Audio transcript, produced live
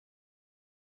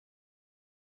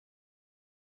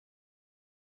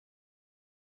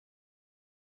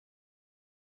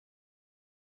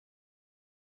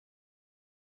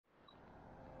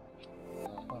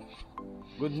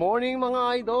Good morning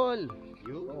mga idol.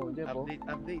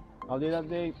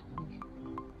 Update.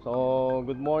 So,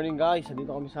 good morning guys. Dito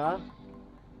kami sa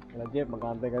Jeff,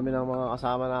 mag-aantay kami ng mga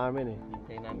kasama namin eh.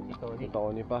 Hintay namin si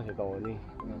Tony. Si Tony.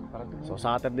 So,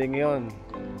 Saturday ngayon.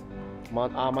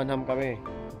 Mount Umunhum kami.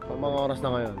 So, mga oras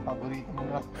na ngayon? Paborito mo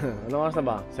nga. Ano oras na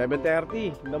ba?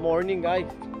 7:30 in the morning guys.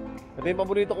 Ito yung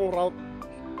paborito kong route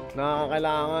na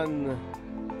kailangan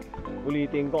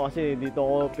ulitin ko kasi dito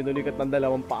ko pinulikat ng 2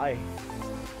 paa eh.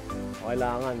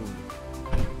 Kailangan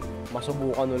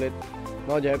masubukan ulit.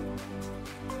 No, Jeff?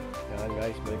 Yan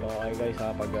guys, balik ako kayo guys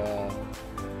ha pag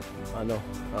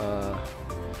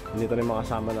dito rin mga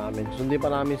kasama namin. Sundin pa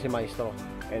namin si Maestro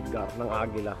Edgar ng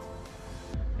Agila.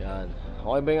 Yan.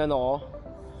 Okay ba yung ano ko?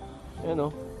 Yan o.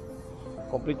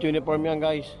 Complete uniform yan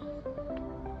guys.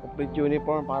 Complete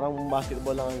uniform, parang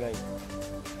basketball lang guys.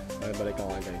 Okay, balik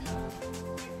ako kayo guys.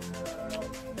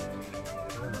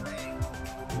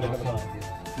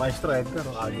 Maestro Edgar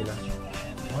ng Agila.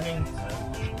 Morning.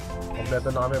 Kompleto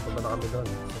na kami, punta na kami doon.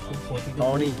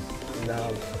 Tony.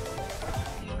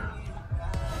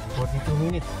 42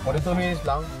 minutes. 42 minutes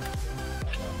lang.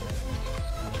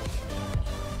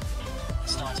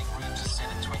 Starting route to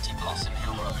 720 Blossom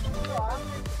Hill Road.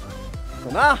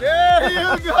 Ito na! There you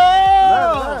go!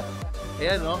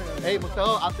 Ayan no? Hey,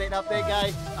 Musto, update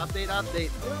guys.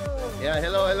 Update. Yeah,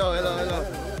 hello.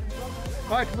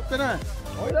 Mark, punta na.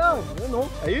 Okay lang, yun no?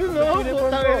 Ayun no,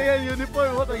 Uniform punta ko. na yan,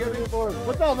 uniform.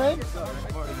 What's up, man?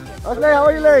 Aslay, how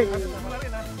are you, Lay?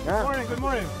 Good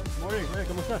morning. Hey,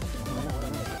 kamusta?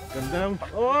 Ganda ng...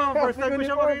 Oh, first time ko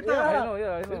siya makita.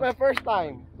 Yeah. This is my first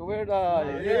time to wear the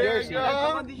new jersey.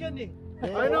 Condition eh.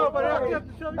 I know, parang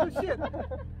show me the shit.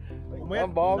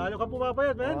 Lalo ka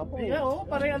pumapayat, man. Oo,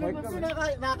 parang ano mo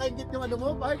nakakaingit yung ano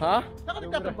mo, Bart? Ha? Saka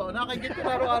nagtatrabaho, nakakaingit yung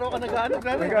araw-araw ka nag-ano.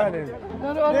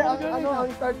 Ang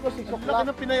start ko 6 o'clock. Laki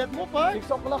ng pinayat mo, Bart.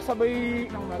 6 o'clock sabay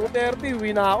 2:30,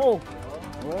 uwi na ako.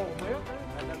 Oo.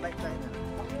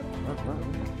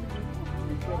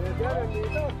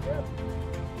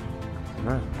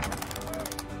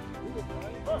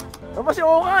 Ano ba si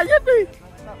Oka? Yan eh!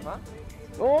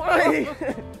 Oka eh!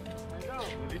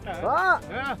 Ha?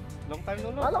 Long time no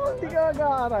look. Alam ko hindi ka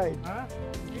nag-aaray. Ha?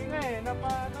 Hindi nga eh,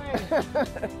 napaano eh.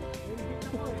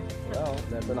 Oo,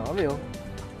 neto na kami oh.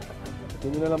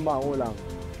 Hindi na lang ba ako lang.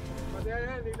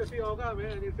 Yan, dito si Oga,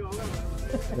 man. Dito si Oga.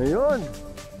 Ayun!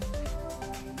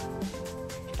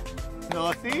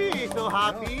 So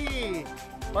happy.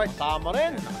 Bart, tama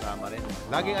rin. Kasama rin.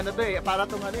 Laging ano to eh, para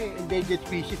itong ano eh, endangered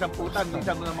species ang putan,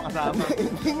 minsan mo na makasama.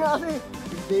 Hindi nga eh.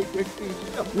 Endangered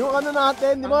species. Yung ano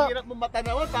natin, di ba? Ang hirap mo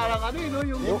matanawan, parang ano eh, no?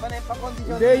 Yung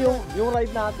Hindi, yung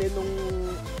ride natin nung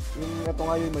ito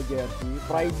nga yung jersey.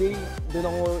 Friday,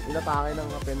 doon ako inatake ng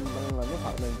pen ng ano,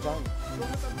 partner fan.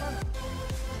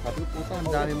 Sabi puta, ang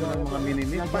dami mo ng mga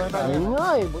mini-mini. Ayun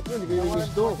nga eh, buti yun, hindi ko yung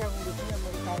gusto.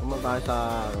 Pumunta tayo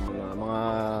sa mga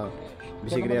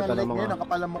bisikleta ng mga... Ang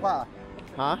kapal ng mukha.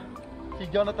 Ha? Si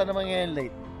Jonathan naman ngayon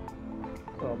late.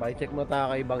 So, bike check mo tayo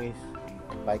kay Bangis.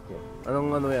 Bike yun. Anong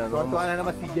ano yan? Tuwan na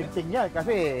naman si Jensen yan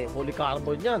kasi Fully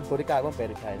carbon yan. Puri carbon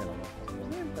pero kaya na naman.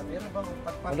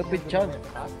 Ano pit yan?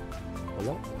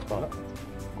 Wala? Wala.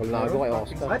 Colnago kay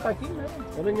Oscar. Ay, parking na.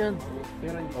 Ano yan?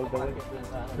 All the way.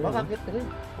 Makakit rin.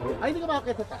 Ay, hindi ka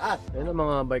makakit sa taas. Yan ang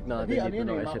mga bike natin Hindi, ano dito yun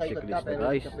ng eh, SF makakaitot checklist ka, na pero guys.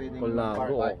 hindi ka pwedeng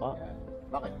Colnago, park. Oka.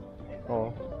 Bakit?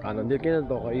 Oo. Kanan din kaya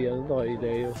to kay ano to, kay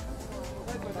Leo.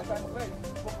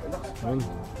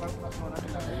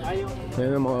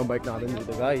 Yan ang mga bike natin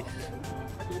dito guys.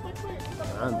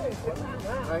 Yan.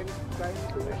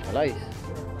 Alay.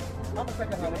 Yan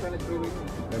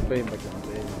pa yung bike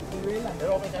natin.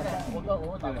 Pero okay ka na. Huwag ka,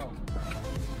 huwag ka.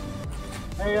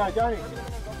 Hey, Johnny.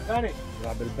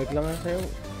 Gravel bike lang yan sa'yo.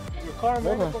 Your car,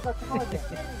 man. Oo.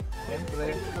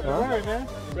 Siyempre. Ha? Sorry, man.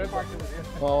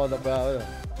 Oo,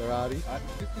 Ferrari.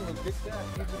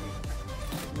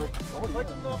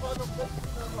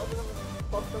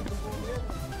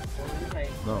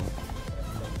 No.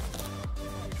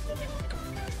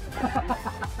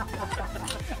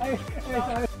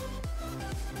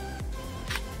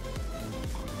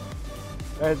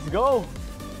 Let's go!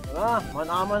 Tara, Mount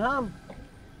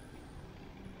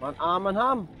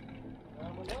Umunhum.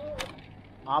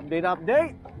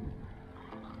 Update.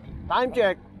 Time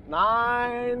check,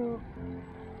 9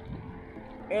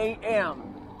 a.m.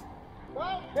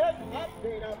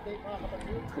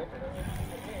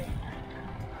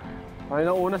 Ay,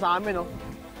 una sa amin, no?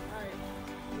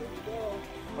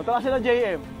 Punta kasi na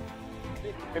JM.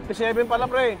 57 pala,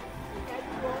 pre.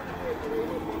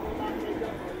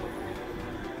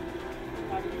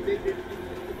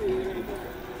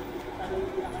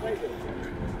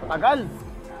 Matagal.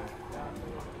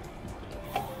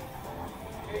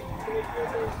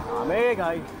 Malamig,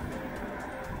 guys.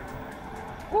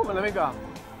 Malamig ah.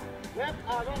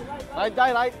 Right,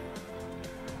 guys, right.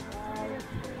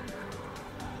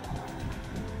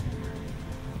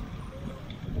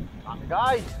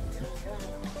 Guys,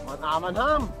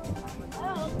 Umunhum.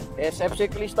 SF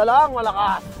cyclista lang,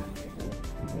 malakas.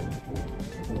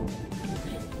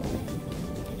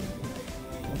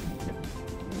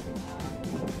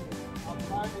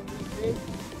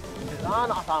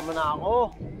 Nakasama na ako.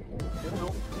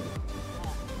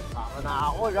 Nakasama na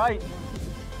ako, guys.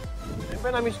 Siyempre,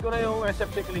 na-miss ko na yung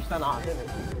SF cyclista natin eh.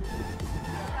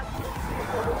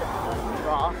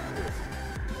 Diba?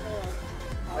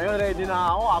 Ayun, ready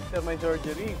na ako after my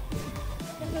surgery.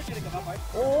 Surgery ka ba, Mark?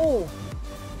 Oo.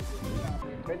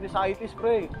 Appendicitis,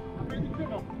 pre.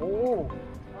 Oo.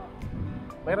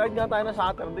 May ride nga tayo na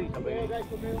Saturday. Okay guys,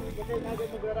 kung kayo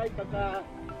mag-ride pagka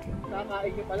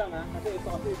kakain nyo pa lang ha. Kasi ito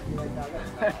kasi ride agad.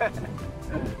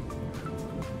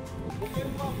 Kung yun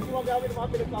mo, hindi mo gawin mga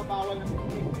pinagpapawal ng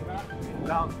technique, di ba?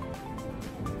 Lang.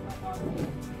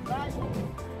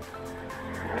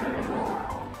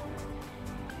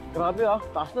 Grabe ah,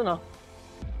 taas na na.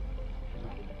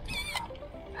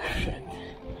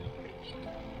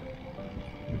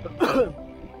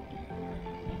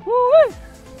 Woo!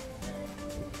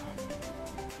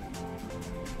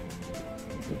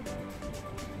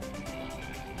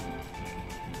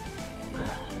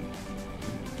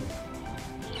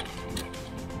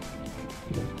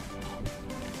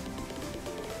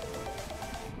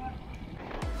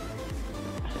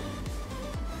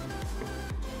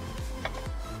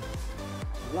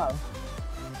 Wala.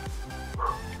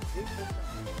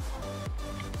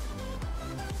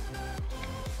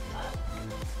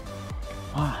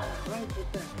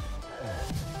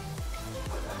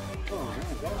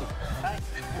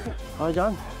 Oh,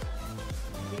 John.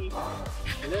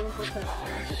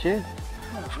 11%. Shit.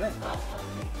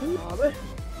 Grabe.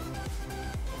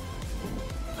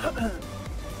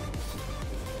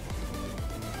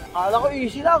 Akala ko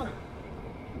easy lang.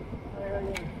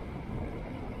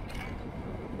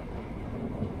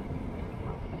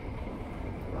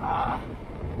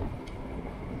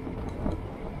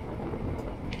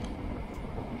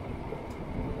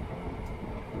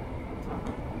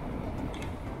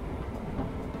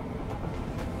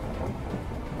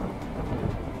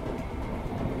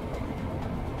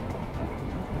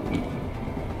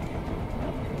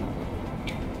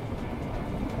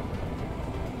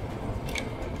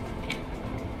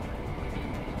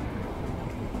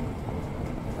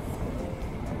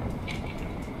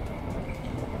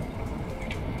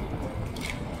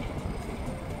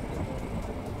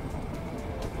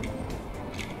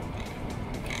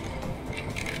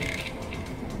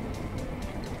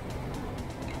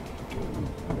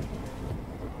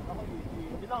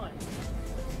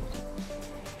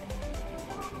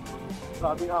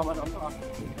 Grabe nga man ang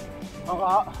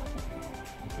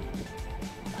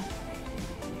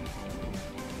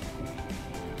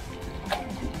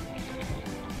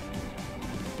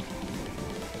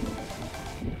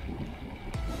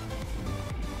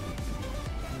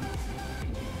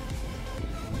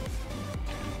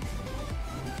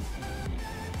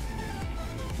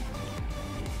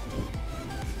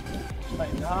Stay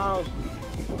down.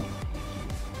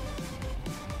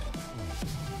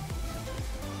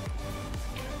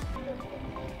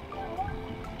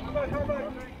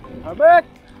 Herbert!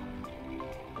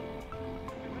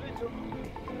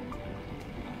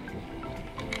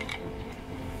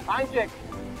 Time check.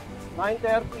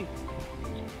 9:30.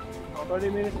 So,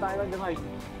 30 minutes tayo nag-drive.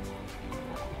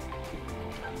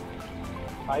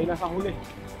 Tayo na sa huli.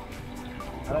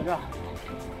 Talaga.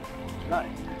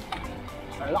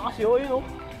 Malakas yun, yun oh.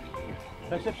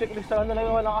 Nag-cyclista lang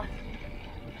talaga malakas.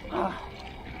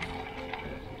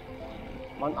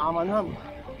 Umunhum.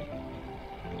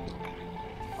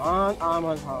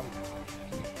 Umunhum.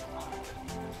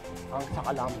 Ang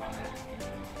sakalam.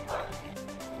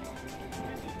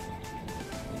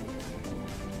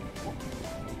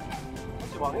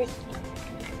 Si Wangis.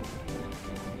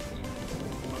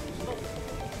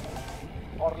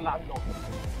 Orlando.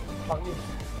 Wangis.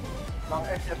 Mang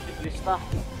SF cyclista.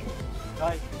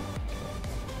 Guys.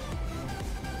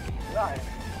 Wala eh.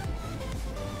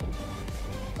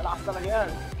 Malakas talaga yan.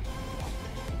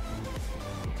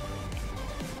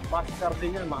 Master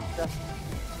din yan, master.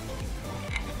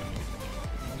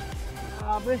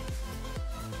 Grabe.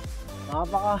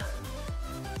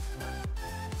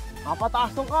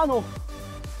 Napataas tong kano.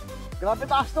 Grabe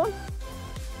taas ton.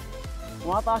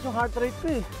 Tumataas yung heart rate ko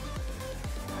eh.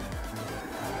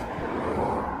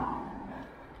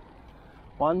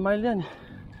 1 mile yan.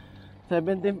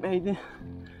 18%.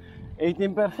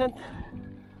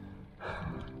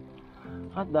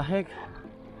 What the heck?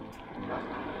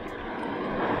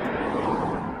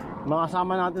 Mga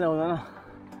kasama natin na una na.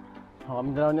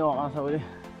 Kami dalawa ni Oka sa uli.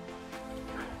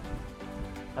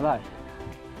 Alay.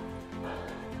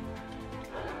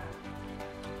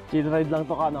 Chill ride lang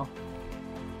to ka, no?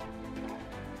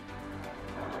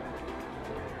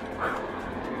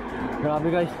 Grabe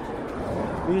guys.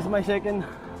 This is my second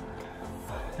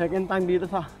time dito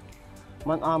sa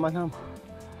Umunhum.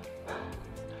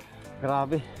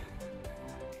 Grabe.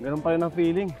 Ganun pa rin ang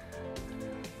feeling.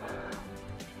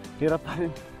 Hirap pa rin.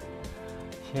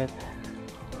 Shit.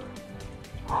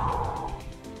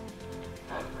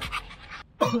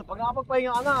 Pag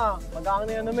nakapagpahinga ka na, mag-aang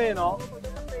na yan namin, no?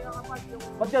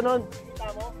 Ba't ganun?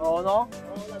 Kita mo? Oo, no?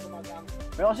 Oo, wala dumagang.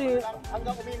 Pero kasi,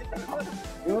 Hanggang uminit na naman.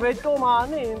 yung rate ko,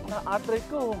 maano eh. Heart rate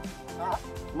ko, Ha?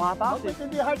 mataas eh. Bakit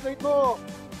hindi heart rate mo?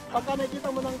 Pagka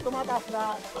nakikita mo nang tumataas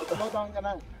na, slow down ka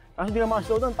na. Kasi hindi ka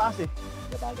makaslow doon, taas eh.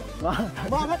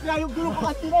 Umangat nga yung gulong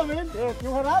pakanti namin. Yes.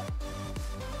 Yung harap.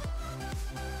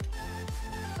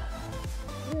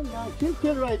 Yun lang,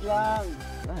 chill ride lang.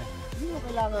 Ay. Hindi mo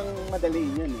kailangang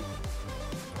madaliin yan eh.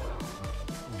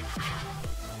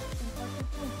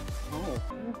 Oo.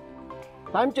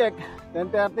 Time check,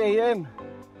 10:30 AM.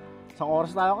 Isang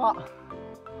oras tayo ka.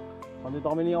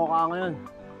 Nandito kami ni Oka ngayon.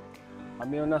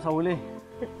 Kami yung nasa huli.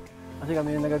 Kasi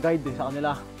kami yung nag-guide eh, sa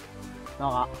kanila.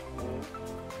 Naka.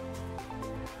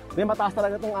 Hindi, mataas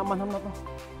talaga itong Umunhum na to.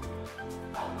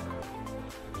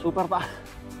 Super taas.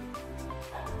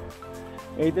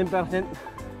 18%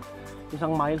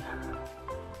 isang mile.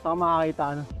 Saka makakita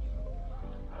ano.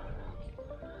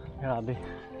 Grabe.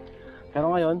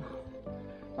 Pero ngayon,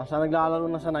 nasa naglalaro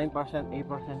na sa 9%,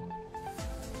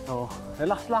 8%. So,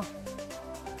 relax lang.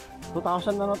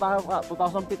 2,000 na tayo ka.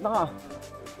 2,000 feet na ka.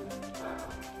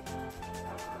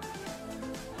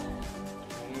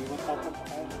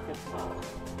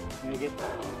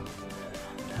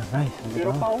 Nice.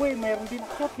 Pero pa uwi, mayroon din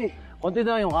akyat eh. Konti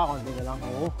na lang yung ka, konti na lang.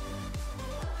 Oo.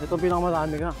 Ito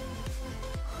pinakamadami ka.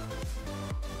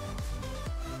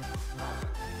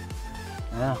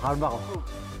 Ayan, karba ko.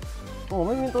 Oo,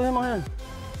 may minto yung mga yan.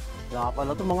 Wala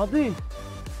pala ito mga ito eh.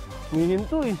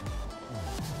 Mihinto eh.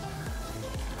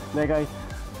 Hindi guys,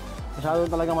 masyado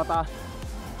talaga mataas.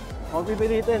 Huwag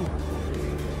pipilitin.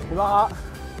 Diba ka?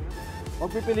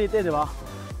 Huwag pipilitin, diba?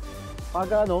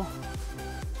 Pag ano,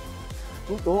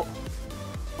 hinto.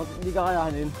 Pag hindi ka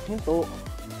kayanin, hinto.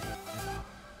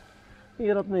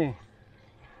 Hirap na eh.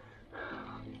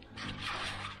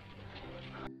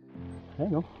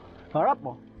 Ayan o, harap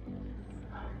mo.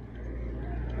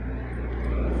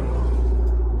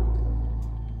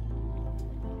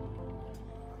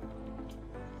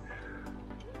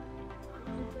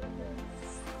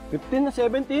 $15 na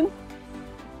 17?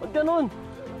 Ba't ganun?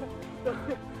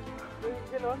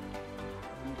 Ganon?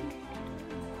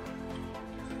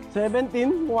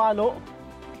 17? Walo?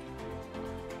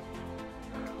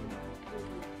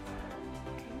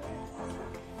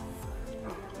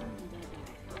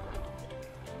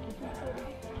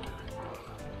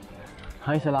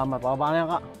 Ay, salamat. Pababa na yan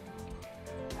ka.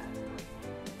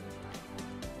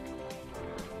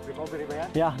 Recovery ba yan?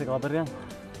 Yeah, recover yan.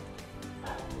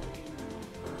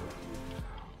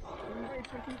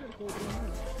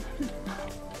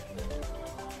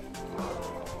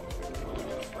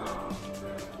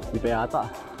 Di pa yata.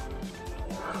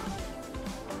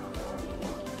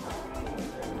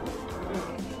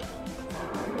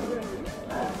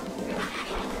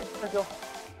 Ito,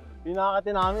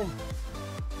 pinakakati namin.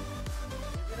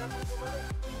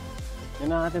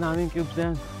 Pinakakati namin yung cubes na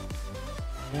yan.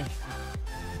 Yes.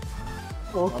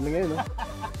 Oh, kami ngayon, no?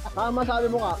 Tama sabi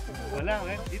mo ka. Wala,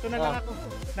 eh. Dito na lang ako.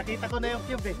 Nakita ko na yung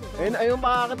cube eh. Ayun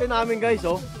pakakati namin guys,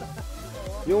 oh.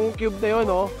 Yung cube na yun,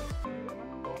 oh.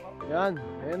 Yan,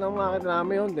 ayun ang makakita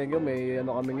namin yun. Thank you, may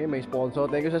ano kami ngayon, may sponsor.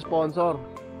 Thank you sa sponsor,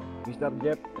 Mr.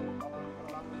 Jeff.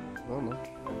 No.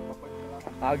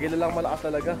 Agila lang malakas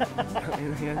talaga.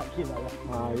 Ayun yan.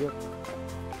 Ayot.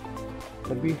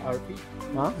 Sabi. RP.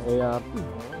 Ha? ARP.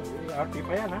 RP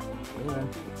pa yan ha? Ayan.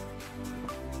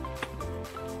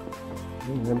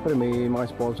 Siyempre may mga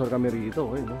sponsor kami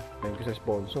rito. No? Thank you sa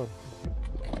sponsor.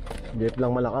 Jeff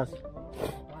lang malakas.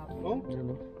 Oh? Ayun,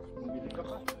 no?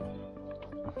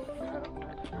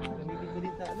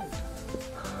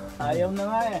 Ayaw na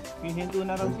nga eh. Pihinto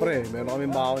na lang. Siyempre, meron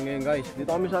kaming bakon ngayon guys.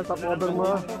 Dito kami sa top order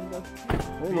mo.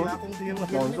 Ayun, no?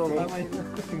 Sponsor.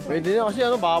 Pwede na kasi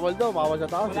ano, bawal daw. Bawal sa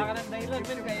taas. Wala ka ng dahilan,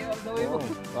 pero kayo ang gawin mo.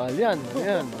 Mahal yan.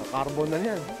 Ayan. Carbon na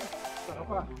yan.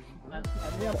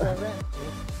 Ano yan, pwede?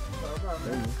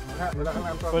 Wala ka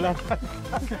lang. Wala.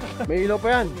 May ilaw pa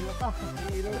yan. Ilaw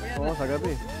pa yan. Oo, sa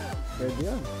gabi. Pwede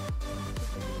yan.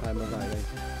 Kaya mo tayo guys.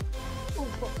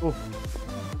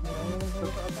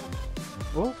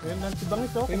 Oh, yan lang si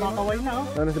Bangis oh, kumakaway na oh.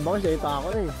 Ano si Bangis, ay ita ako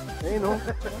na eh. Ayun oh.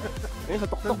 Ayun sa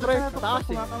tuktok pre, taas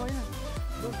eh. Kumakaway na.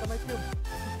 Doon, sa mic yun.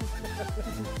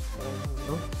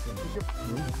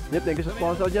 Jeff, thank you sa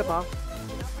sponsor Jeff ha.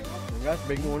 Guys,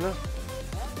 bag muna.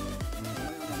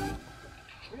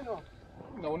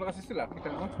 Nauna kasi sila, kita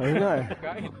mo. Ayun nga eh.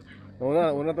 Kain.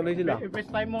 Una tuloy sila.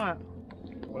 I-first time mo nga.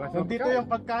 Wala silang dito yung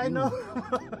pagkain no.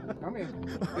 Mami,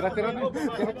 tira-tira nyo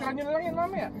na lang yan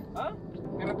mamaya. Ha?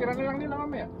 Tira-tira na lang nila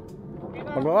mamaya.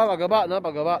 Pagbaba, no?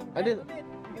 Pagbaba. Ay, di.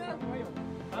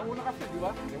 Nauna kasi, di ba?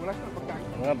 Hindi wala silang pagkain.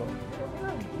 Nga ba?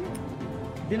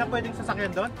 Di na pwedeng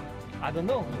sasakyan doon? I don't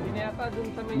know. Hindi na yata dun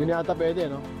sa may... Yun yata pwede,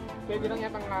 no? Pwede lang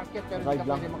yatang nakakit pero Ride hindi ka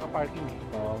lang. pwede makaparking.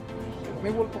 Oo.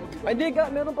 May wall po dito. Ay, di ka.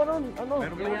 Meron pa ron. Ano?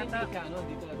 Meron pa yata. Ano,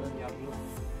 dito na doon, Diablo.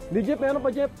 Di, Jeff. Meron pa,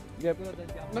 Jeff. Jeff. Dito na doon,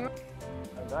 Diablo.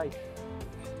 Ah, guys.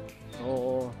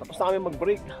 Oo. Tapos na kami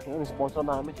mag-break. Yung sponsor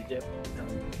namin, si Jeff.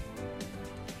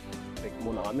 Break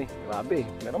muna kami. Grabe.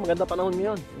 Meron maganda panahon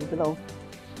ngayon. Yun sila, oh.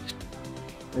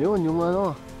 Ayun, yung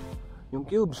ano. Yung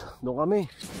cubes. Doon kami.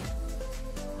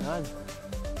 Yan.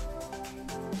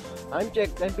 Time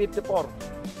check, 10:54.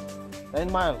 10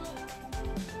 miles.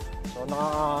 So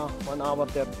naka 1 hour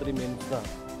 33 minutes na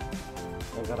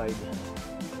nag-ride.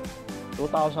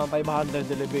 2,500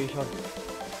 elevation.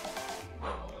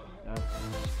 Yan.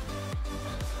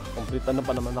 Complete ano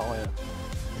pa naman ako yan.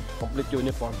 Complete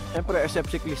uniform. Siyempre SF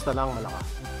cyclista lang malakas.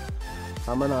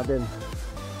 Sama natin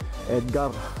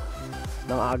Edgar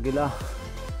ng Agila,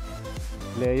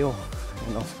 Leo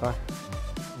and Oscar.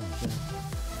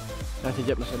 Yan si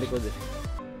Jeff nasa likod eh.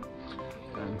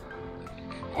 Yan.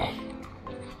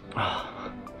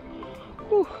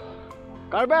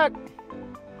 Car back!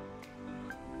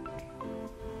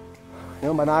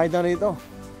 Yung manahid na rito.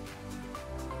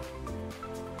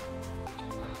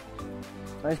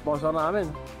 Ay, sponsor namin.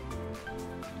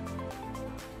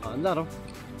 Andar oh.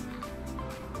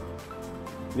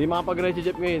 Hindi makapag-ride si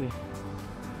Jeff ngayon eh.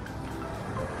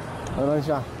 Ano lang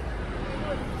siya?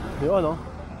 Yun oh.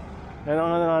 Yan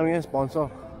ang ano namin yung sponsor.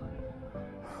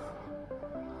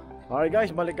 Alright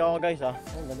guys, balik ako guys ha.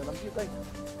 Ang ganda ng view guys.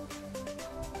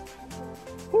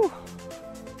 Whew.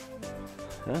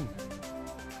 Yan.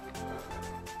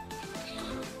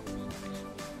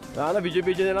 Sana video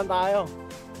na lang tayo.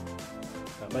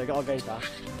 Balik ako guys ha.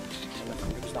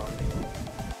 Gusto ko.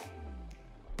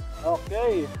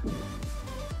 Okay.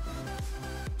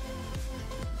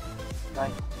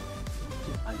 Guys,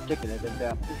 I'll check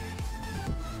 11:30.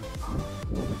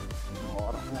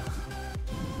 Oras na.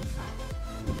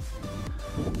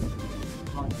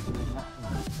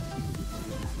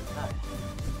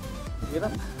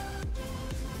 Hirap.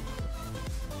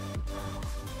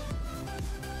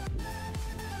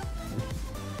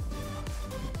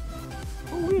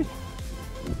 Uwi.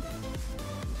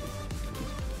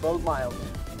 12 miles.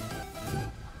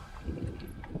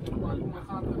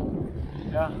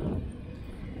 Yeah.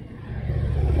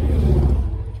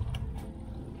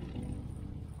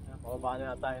 Pababa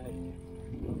na tayo na eh.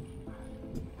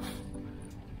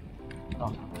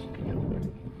 Oh.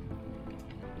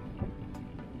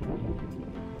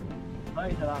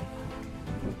 Ay, sarap.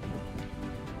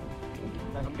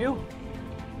 Sarap view.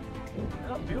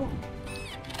 Sarap view.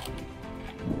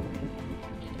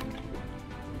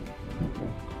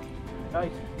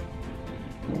 Guys.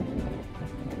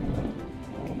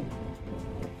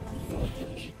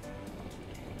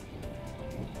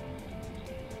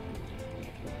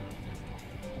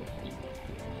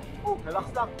 Relax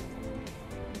lang.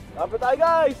 Lapit tayo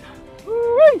guys.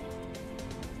 Woo!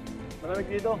 Malamig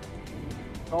dito.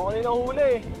 Ako kanina huli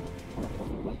eh.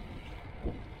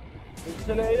 Dito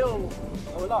sa Leo.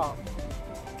 Wala.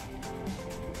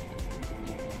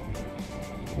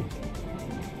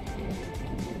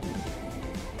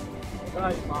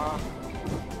 Guys,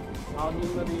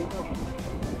 makakadul na dito.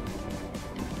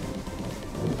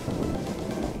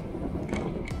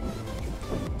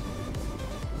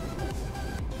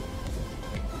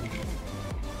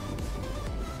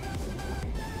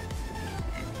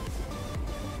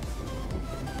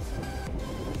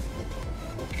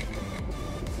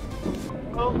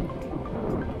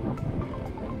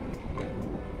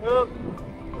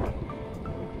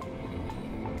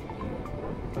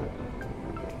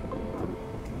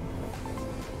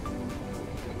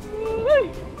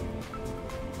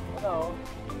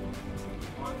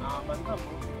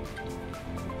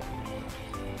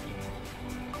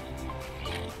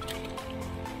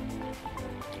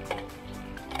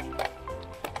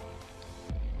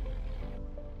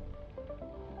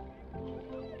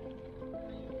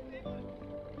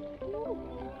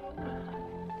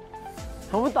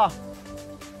 Kamunta?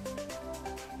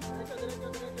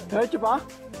 Diretso pa?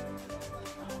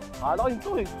 Kala ko yun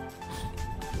to eh.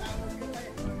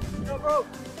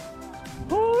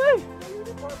 Hoy!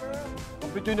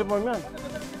 Complete uniform yan.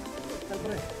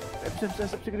 Siyempre.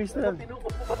 FC Crystal.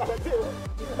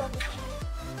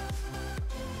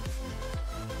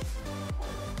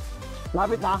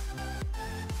 Lapit na.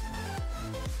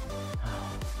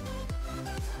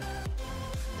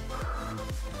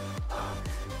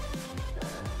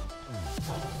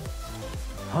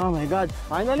 Oh my god,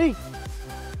 finally!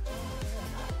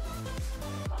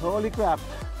 Holy crap.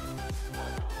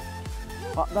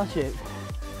 Fuck that shit.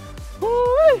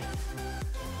 Woo!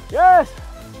 Yes!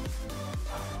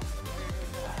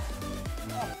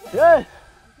 Yes!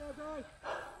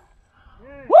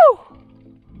 Woo!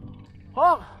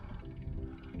 Fuck!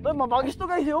 Ito, mabagis to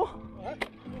guys, yo!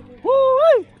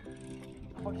 Woo!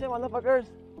 Fuck siya,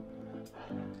 motherfuckers!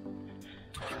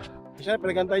 Siya,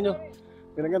 pinagantay nyo.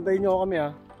 Pinagantay nyo kami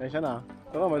ha. Kaya siya na.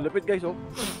 Ito, malupit guys, oh.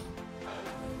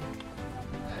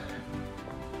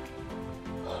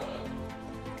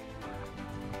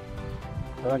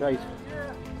 Tara guys.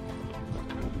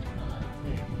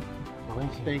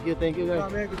 Okay, thank you guys.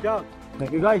 Man, good job.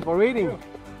 Thank you guys for waiting.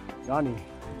 Johnny.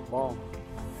 Wow.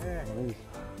 Nice.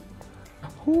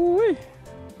 Hui.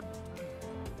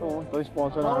 Oh, ito yung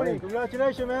sponsor namin.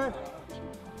 Congratulations, man.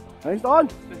 Nice on.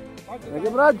 Thank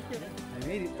you, Brad. I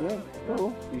made it. Yeah.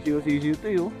 Oh, easy to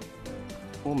you.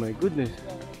 Oh my goodness.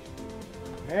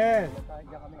 Man.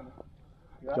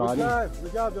 Johnny.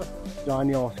 Good job,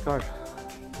 Johnny Oscar.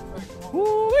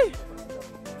 Hui!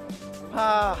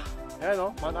 Ha! Ayan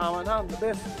o, Umunhum, the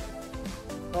best.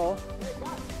 Oo.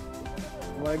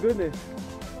 Oh my goodness.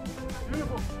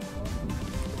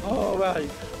 Oh my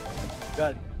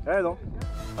God. Ayan o.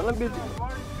 Anong building?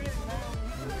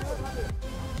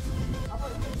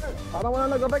 Parang wala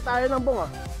nag-bike tayo ng bong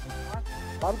ah.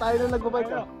 Parang tayo na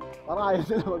nag-bike ah. Parang ayaw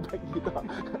nila mag-bike dito.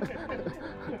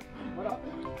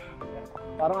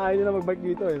 Parang ayaw nila mag-bike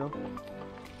dito eh, no?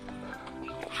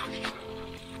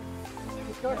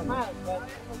 So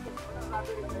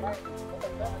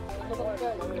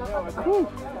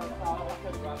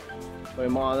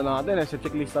yung mga ano natin, sa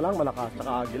checklist lang, malakas,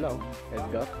 tsaka agila, oh.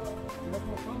 Edgar.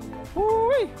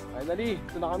 Uy! Finally,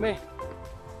 ito na kami.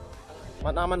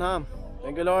 Umunhum.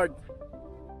 Thank you, Lord.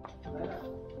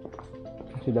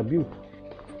 See the view.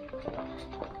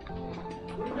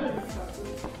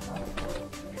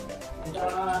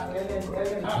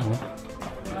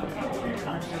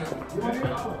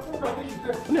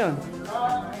 Ano yan?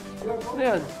 Ano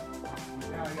yan?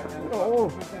 Oo.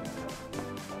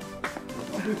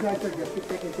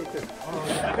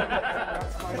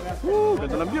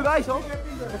 Ganda ng view guys, oh.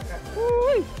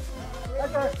 Uy!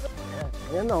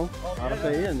 Ayan o, para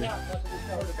sa'yo yan eh.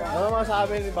 Ano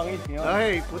masasabi ni Bangis ngayon?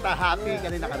 Ay, puta, happy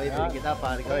kanina ka-ready kita,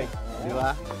 pare ko eh. Di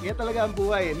ba? Yan talaga ang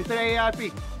buhay eh. Mr. Happy.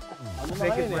 Ano na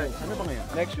ngayon eh? Ano ba ngayon?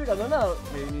 Next week ano na?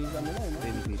 May ano na yun.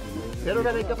 Pero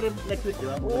ganun ka next week, di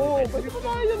ba? Oo, pwede pa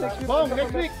tayo yun next week. Bong,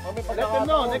 next week! Let them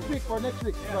know, next week, for next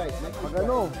week. Right, next Pag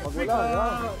ano, pag wala,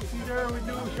 ha? It's either we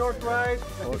do short ride,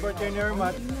 kasi birthday ni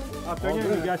Ermat. After nyo,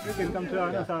 you guys can come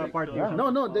sa party.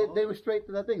 No, they were straight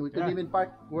to the thing. We could even park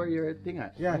where your thing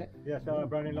at. Yeah, sa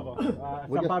Brownhill ako.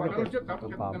 Would you- Sa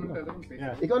Pablo.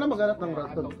 Yeah. Ikaw na maghanap ng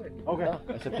route doon. Okay.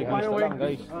 Sa checklist na lang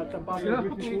guys. Sa Pablo.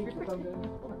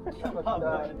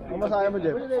 Ano masaya mo,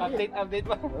 Jeff? Update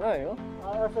pa. Wala eh, oh.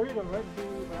 So yun, right?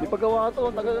 Di paggawa ito,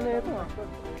 tagal na ito ah.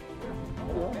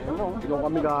 Ano, ilong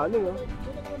kami galing ah.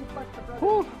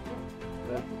 Whew!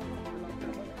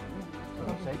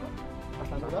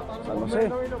 San Jose.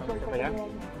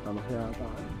 San Jose yata.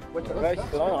 Guys,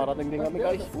 ito lang, nakarating din kami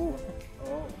guys. Whew!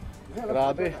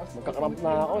 Grabe, magkakramp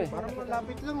na ako eh. Parang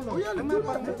malapit lang, no?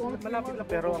 Malapit lang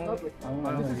pero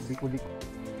ang Bikulik.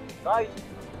 Guys!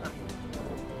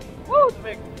 Woo!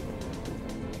 Tumig!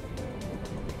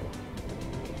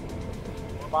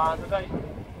 Paano guys?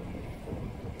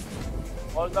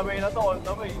 All the way na to, all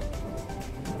the way.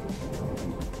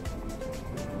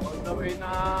 All the way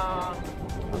na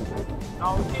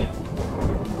downhill.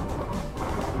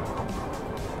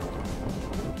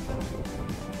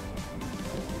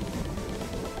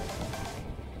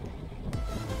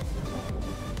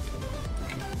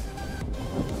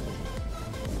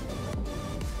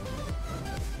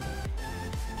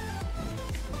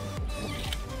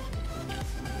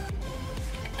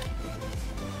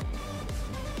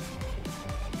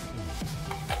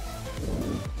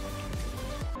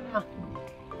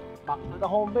 Back to the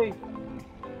home base.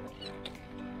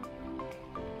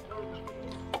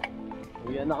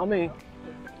 Uwian na kami.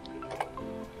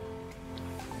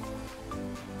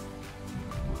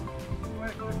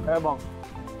 Kaya bang?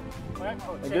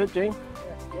 Good, Ching?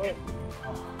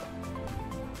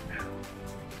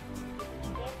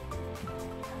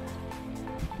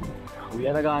 Uwi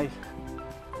na guys.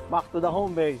 Back to the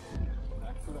home base.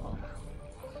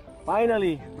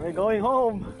 Finally, we're going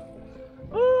home.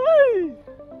 Uy!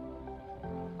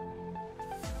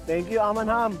 Thank you,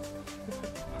 Umunhum,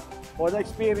 for the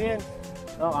experience.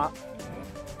 Okay.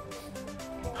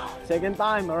 Second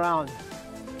time around.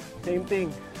 Same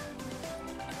thing.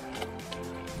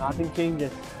 Nothing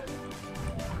changes.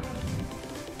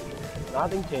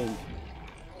 Nothing changed.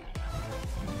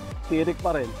 Tirik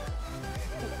pa rin.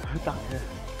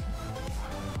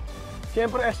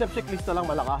 Siyempre, SF cyclista lang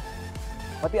malakas.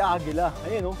 Pati agila.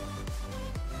 Ayun, oh.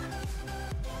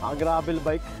 Gravel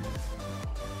bike.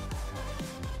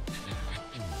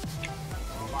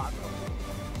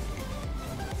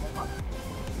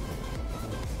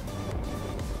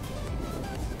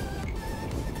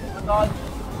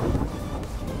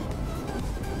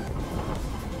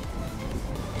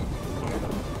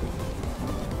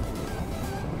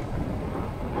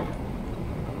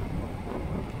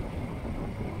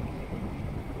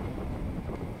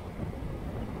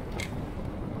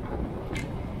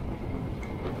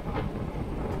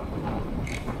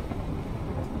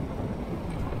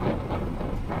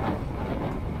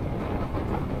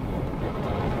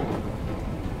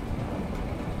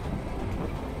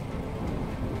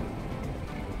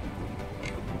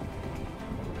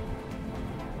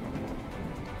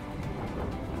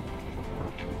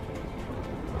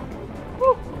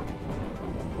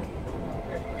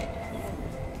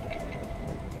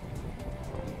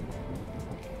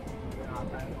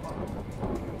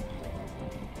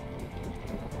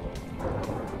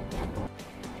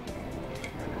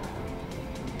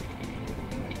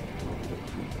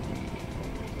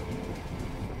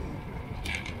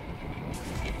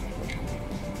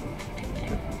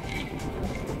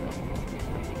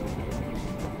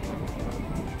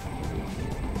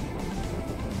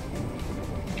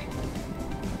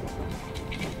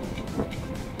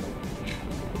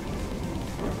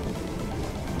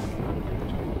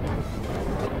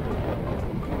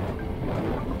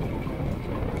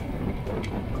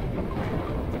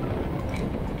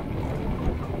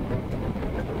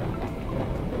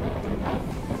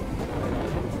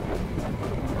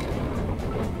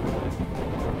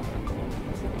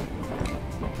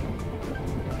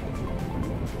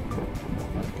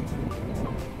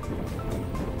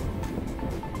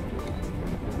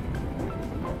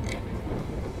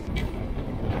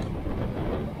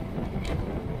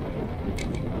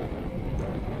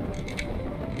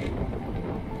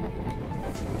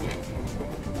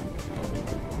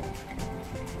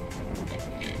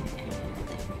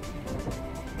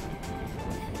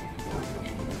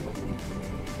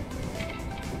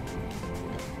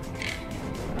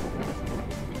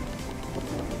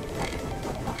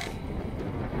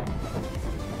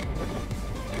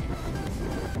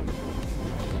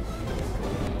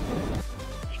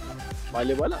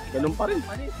 Bali wala, ganun pa rin.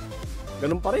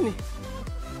 Ganun pa rin eh.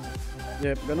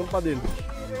 Yep, ganun pa din.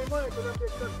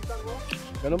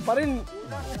 Ganun pa rin.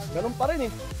 Ganun pa rin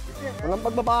eh. Walang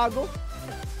pagbabago.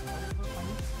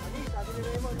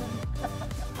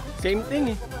 Same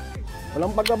thing eh.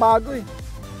 Walang pagbabago eh.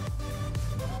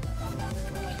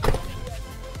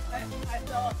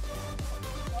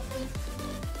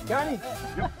 Johnny!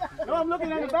 No, I'm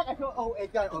looking at the back. I thought, oh,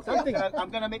 it's got something. I'm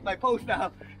gonna make my post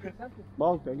now.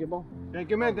 Bong, thank you, Bong. Thank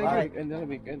you, man. Thank you. Weekend na,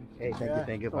 weekend. Hey,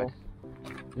 thank you, Oh.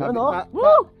 Sabi, Yan oh.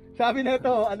 Woo! Sabi na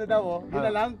to, ano daw oh, yun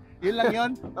na lang, yun lang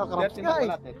yun. Crop That's guy.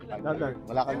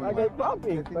 Wala kang I got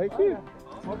pumping, right here.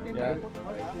 Yeah.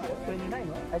 29,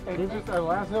 no? This is our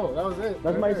last hill. That was it.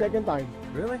 That's my second time.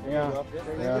 Really? Yeah.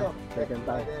 There you Yeah, go. second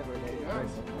time.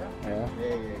 Nice. Yeah.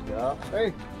 There you go.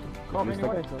 Hey, coffee Kamusta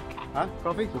anyway? guys? Huh?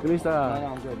 Coffee? Siklista.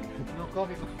 I'm good. No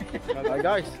coffee. Hi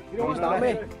guys, kamusta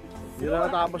kami? Hindi na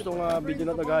natapos tong video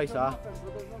na to guys ha.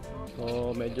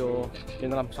 So medyo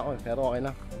kinramps ako pero okay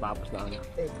na. Tapos na ano.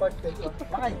 Hey, coach, thank you.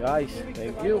 Bye. Guys,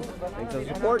 thank you. Thanks for the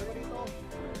support.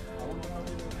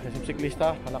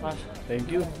 Siklista, malakas. Thank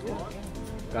you.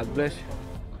 God bless.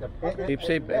 Keep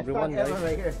safe everyone guys.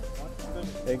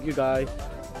 Thank you guys.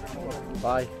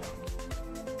 Bye.